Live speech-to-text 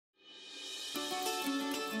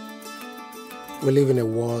We live in a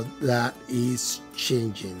world that is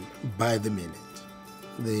changing by the minute.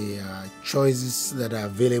 The choices that are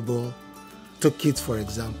available to kids, for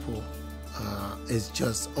example, is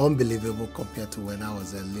just unbelievable compared to when I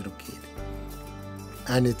was a little kid.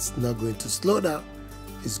 And it's not going to slow down,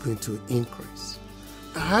 it's going to increase.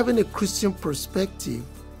 Having a Christian perspective,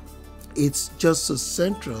 it's just so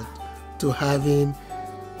central to having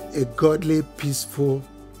a godly, peaceful,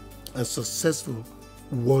 and successful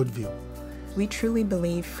worldview. We truly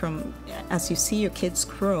believe as you see your kids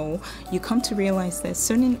grow, you come to realize that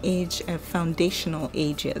certain age are foundational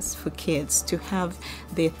ages for kids to have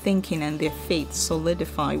their thinking and their faith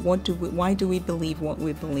solidify. Why do we believe what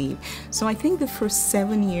we believe? So I think the first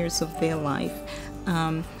 7 years of their life,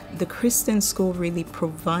 the Christian school really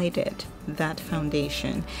provided that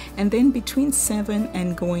foundation. And then between 7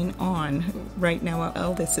 and going on, right now our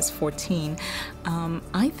eldest is 14,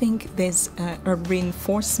 I think there's a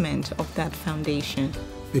reinforcement of that foundation.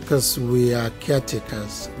 Because we are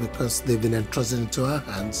caretakers, because they've been entrusted into our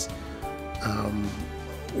hands,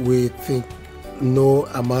 we think no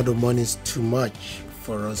amount of money is too much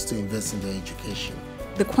for us to invest in their education.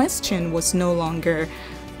 The question was no longer,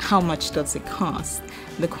 how much does it cost?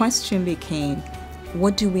 The question became,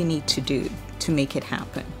 what do we need to do to make it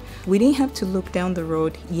happen? We didn't have to look down the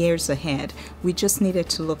road years ahead. We just needed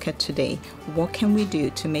to look at today. What can we do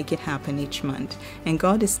to make it happen each month? And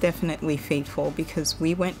God is definitely faithful, because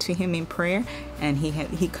we went to Him in prayer and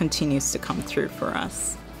He continues to come through for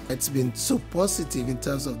us. It's been so positive in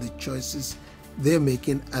terms of the choices they're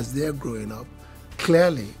making as they're growing up.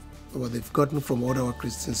 Clearly, what they've gotten from Ottawa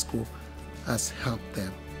Christian School has helped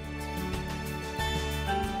them.